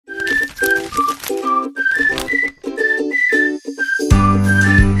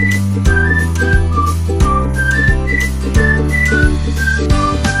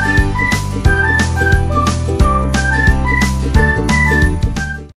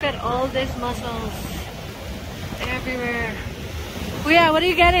of these mussels everywhere. Kuya, what are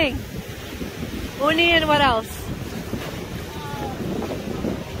you getting? Uni and what else?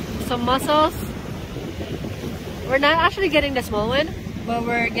 Some mussels. We're not actually getting the small one, but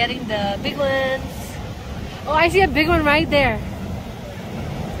we're getting the big ones. Oh, I see a big one right there.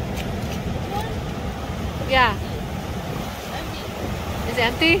 Yeah. It's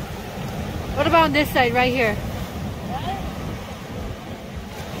empty? What about on this side right here?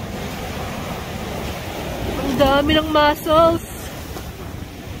 Ang dami ng mussels.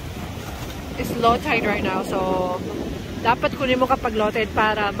 It's low tide right now, so dapat kunin mo kapag low tide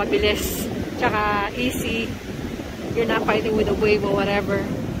para mabilis. Tsaka easy. You're not fighting with a wave or whatever.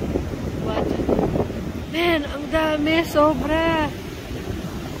 But, man, ang dami. Sobra.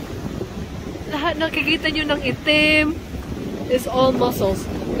 Lahat nakikita nyo ng itim is all mussels.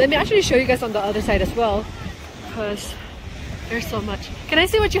 Let me actually show you guys on the other side as well. Because there's so much. Can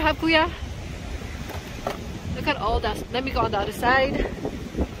I see what you have, Kuya? Look at all that. Let me go on the other side.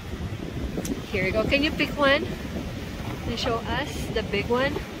 Here you go. Can you pick one and show us the big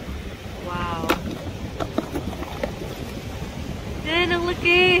one? Wow. Man, ang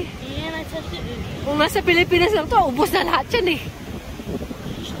laki. And I touched it. Kung nasa Pilipinas lang to, ubos na lahat yan eh.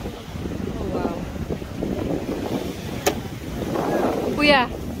 Oh, wow. Kuya,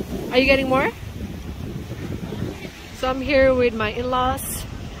 are you getting more? So I'm here with my in-laws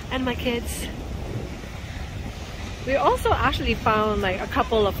and my kids. We also actually found like a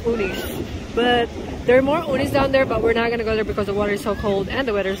couple of unis, but there are more unis down there, but we're not gonna go there because the water is so cold and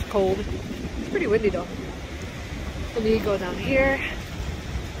the weather is cold. It's pretty windy though. Let me go down here.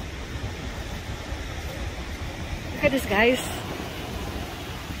 Look at this, guys.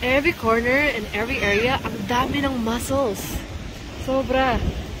 Every corner and every area, ang dami ng mussels. Sobra.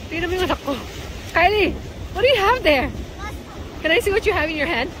 Tingnan mo yung anak ko. Kylie, what do you have there? Can I see what you have in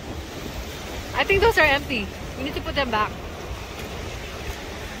your hand? I think those are empty. You need to put them back.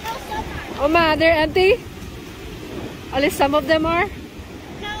 Oh ma, they're empty? At least some of them are?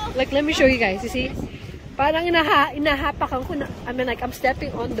 No. Like, let me show you guys. You see? Parang inahapakan ko na, I mean, like, I'm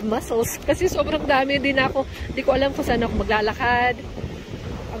stepping on the mussels. Kasi sobrang dami din ako. Hindi ko alam kung saan ako maglalakad.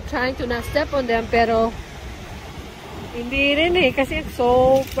 I'm trying to not step on them, pero hindi rin eh. Kasi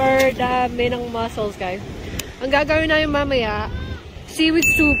super dami ng mussels, guys. Ang gagawin na yung mamaya, seaweed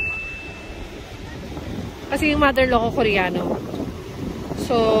soup. Kasi yung mother-in-law ko Koreano.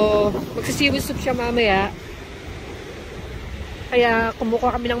 So, magsa-seaweed soup siya mamaya. Kaya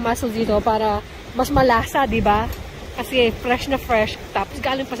kumukuha kami ng mussels dito para mas malasa, di ba? Kasi fresh na fresh. Tapos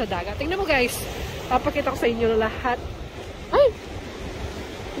galing pa sa dagat. Tingnan mo, guys. Papakita ko sa inyo lahat. Ay!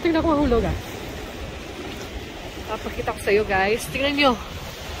 Tingnan ko mahulog, ah. Papakita ko sa iyo, guys. Tingnan nyo.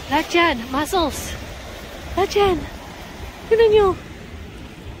 Lahat yan. Mussels. Lahat yan. Tingnan nyo.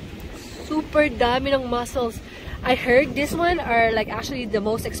 Super dami ng mussels. I heard this one are like actually the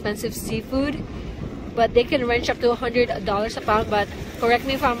most expensive seafood. But they can range up to $100 a pound. But correct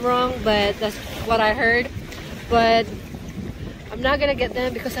me if I'm wrong, but that's what I heard. But I'm not gonna get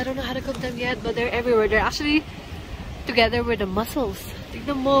them because I don't know how to cook them yet. But they're everywhere. They're actually together with the mussels.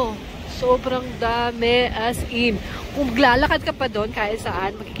 Tignan mo. Sobrang dami as in. Kung maglalakad ka pa doon, kahit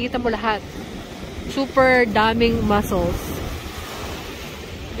saan, makikita mo lahat. Super daming mussels.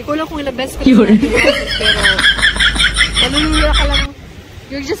 Hindi ko lang kung ilang beses ko pero malulula ka lang.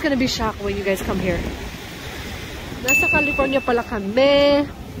 You're just gonna be shocked when you guys come here. Nasa California pala kami.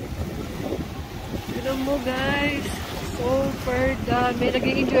 Tignan mo, guys. Super dami.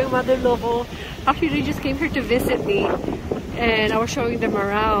 Nag-enjoy yung mother-in-law ko. Actually, they just came here to visit me. And I was showing them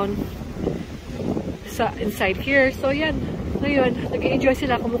around inside here. So, yan. Ngayon, nag-enjoy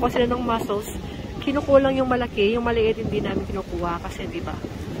sila. Kumukuha sila ng mussels. Kinukuha lang yung malaki. Yung maliit hindi namin kinukuha. Kasi, di ba?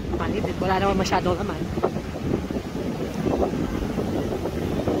 Maliit. Wala naman masyadong naman.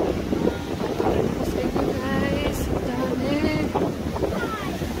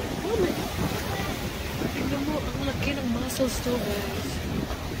 Too, guys.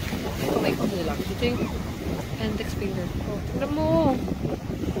 Kamay ko nila. Ito yung index finger. Oh, tignan mo.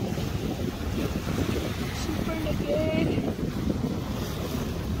 Super laki.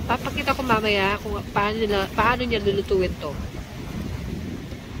 Papakita ko mamaya kung paano niya lulutuin to.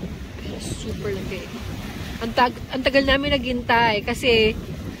 Pero super laki. Ang tagal namin naghintay kasi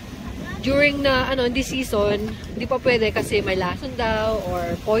during na this season, hindi pa pwede kasi may lason daw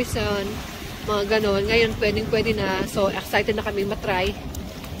or poison. Mga ganon. Ngayon, pwede na. So, excited na kami matry.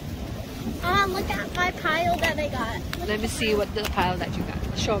 Look at my pile that I got. Let me see what the pile that you got.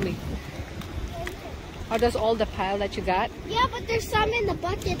 Show me. Are those all the pile that you got? Yeah, but there's some in the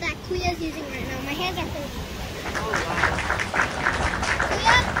bucket that Kuya's using right now. My hands are full. Oh, wow.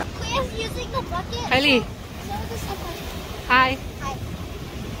 Kuya's Kylie. Hi. Hi.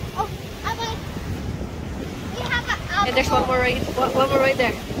 Oh, I like. We have an apple. And there's one more right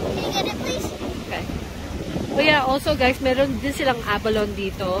there. Can you get it, please? Okay. Oh yeah, also guys, meron din silang abalone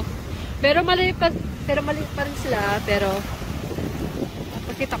dito. Pero maliit pa rin sila. Pero,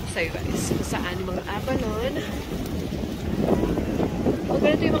 pakita ko sa'yo guys kung saan yung mga abalone. O,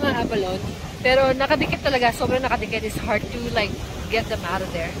 ganito yung mga abalone. Pero nakadikit talaga. Sobrang nakadikit. It's hard to like get them out of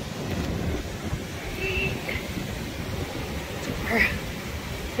there. Super.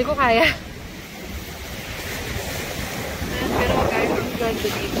 Hindi ko kaya. Pero guys, ang ganda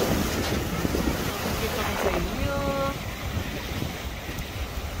dito. Pakita ko sa inyo.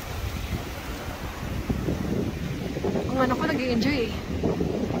 Ang ano ko, nag-i-enjoy eh.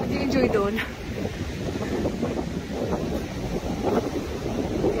 Nag-i-enjoy doon.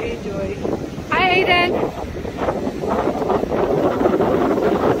 Nag-i-enjoy. Hi, Aiden!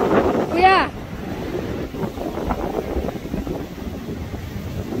 Kuya!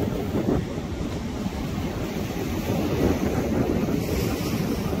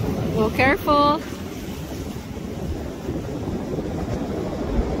 Oh, careful!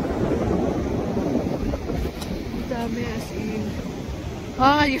 Dami as in.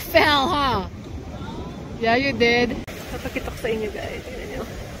 Ah, you fell, huh? Yeah, you did. Papakita ko sa inyo guys. Tingnan nyo.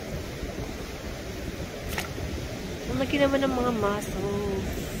 Ang laki naman ng mga mussels.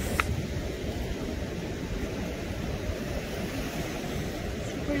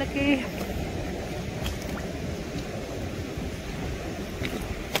 Super laki.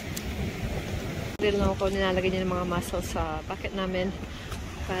 Hindi lang ako nilalagay niya ng mga mussels sa bucket namin.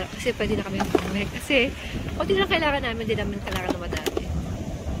 Kasi pwede na kami pumalik. Kasi, hindi lang kailangan namin, hindi namin kailangan na madami.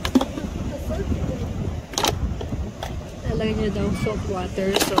 Nalagay niya daw salt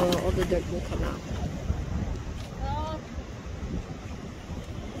water so all the dirt will come out.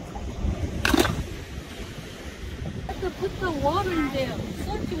 Put the water in there,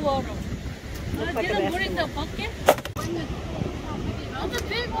 salty water. Didn't put in the bucket? Oh, the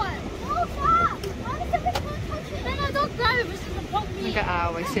big one. Oh, stop! Why is the big one touching? No, don't grab it. It's gonna poke me.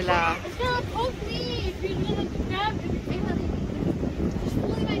 Nag-aaway sila. It's gonna poke me if you're gonna grab it. Just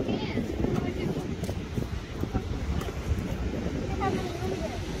pulling my hands.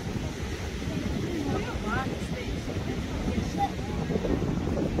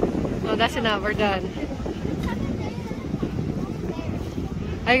 Oh, that's enough. We're done.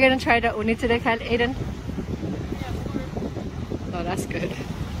 Are you gonna try the uni today, Aiden? Oh, that's good.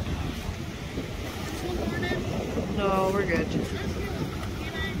 No, we're good.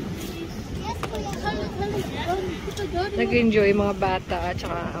 Nag-enjoy mga bata at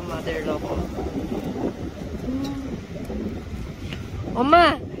saka ang mother-in-law ko.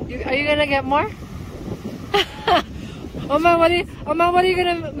 Oma, are you gonna get more? Oma, what are you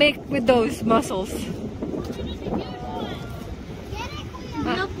gonna make with those mussels?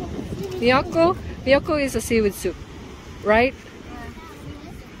 Miyoko is a seaweed soup, right?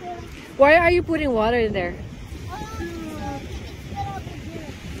 Why are you putting water in there?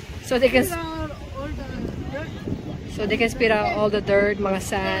 So they can spit out all the dirt, mga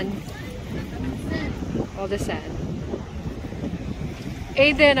sand, all the sand.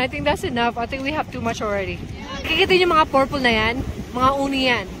 Aiden, I think that's enough. I think we have too much already. Kikita yung mga purple na yan, mga uni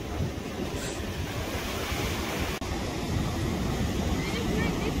yan.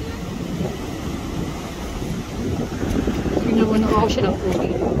 Ginawa ako siya ng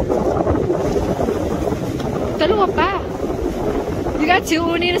uni. Dalawa pa. You got two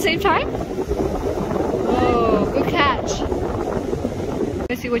uni at the same time? Oh, good catch.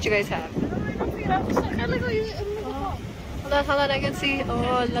 Let's see what you guys have. Hold on, I can see.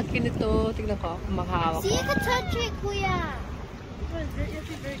 Oh, laki nito. Tignan ko. Makahawak. See, you can touch it, Kuya.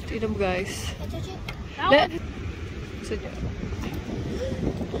 Tignan mo guys. Can you touch it?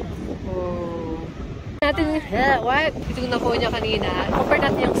 Oh. Natin, what? Ito yung nakuha niya kanina. Compare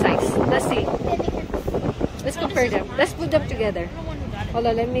natin yung size. Let's see. Let's compare them. Let's put them together. Hold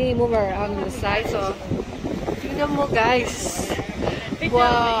on, let me move her on the side. So, tignan mo guys.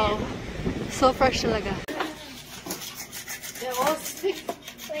 Wow. So fresh talaga.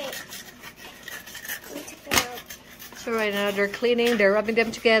 Wait. Let me take them out. So right now they're cleaning. They're rubbing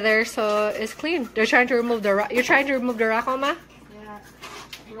them together, so it's clean. They're trying to remove the rock. You're trying to remove the rock, Oma? Yeah,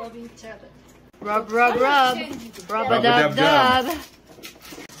 rubbing each other. Rub, rub, rub. Rub-a-dub-dub.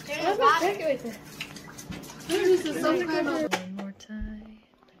 One more time.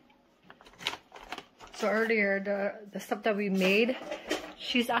 So earlier, the stuff that we made,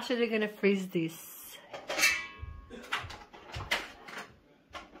 she's actually gonna freeze this.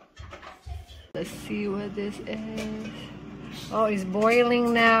 Let's see what this is. Oh, it's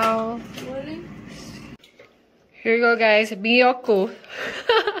boiling now. Boiling? Here you go, guys. Miyoko.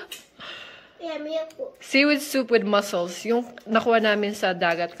 Yeah, miyoko. Seaweed soup with mussels. Yung nakuha namin sa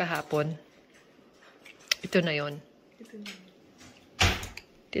dagat kahapon. Ito na yon.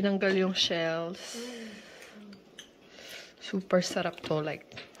 Tinanggal yung shells. Super sarap to. Like,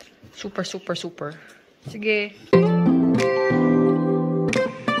 super, super, super. Sige.